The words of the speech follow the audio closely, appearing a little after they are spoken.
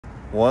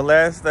One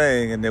last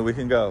thing, and then we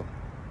can go.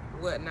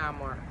 What now,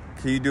 Mark?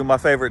 Can you do my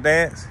favorite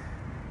dance?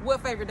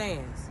 What favorite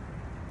dance?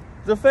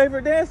 The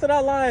favorite dance that I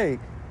like.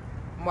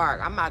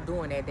 Mark, I'm not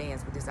doing that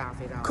dance with this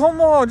outfit on. Come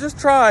on, just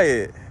try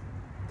it.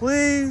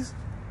 Please.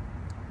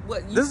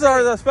 What? This is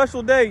our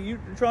special day. You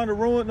trying to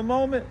ruin the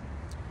moment?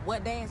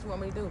 What dance you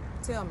want me to do?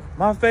 Tell me.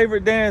 My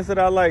favorite dance that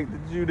I like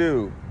that you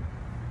do.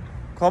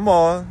 Come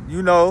on,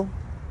 you know.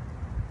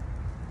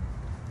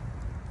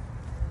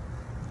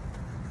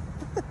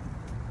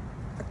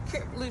 I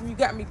can't believe you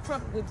got me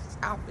crumpled with this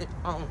outfit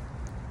on.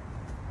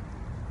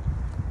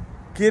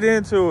 Get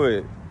into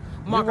it.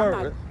 Mark, I'm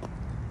not...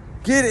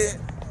 Get it.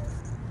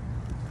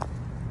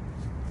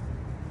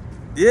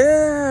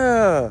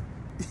 Yeah.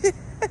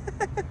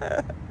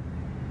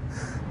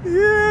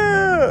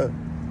 Yeah.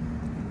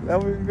 Now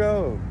we can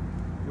go.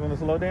 You want to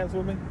slow dance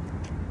with me?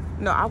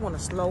 No, I want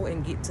to slow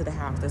and get to the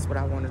house. That's what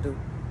I want to do.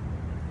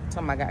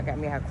 Tell my guy got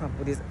me out crumpled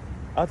with this.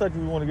 I thought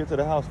you want to get to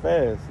the house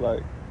fast.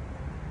 Like,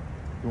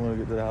 you want to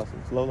get to the house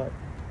slow like?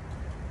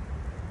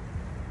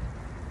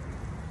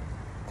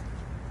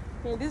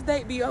 Can this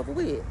date be over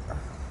with?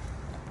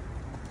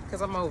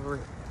 Because I'm over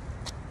it.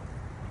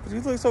 But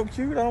you look so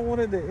cute. I don't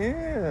want it to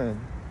end.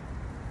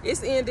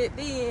 It's ended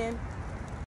then.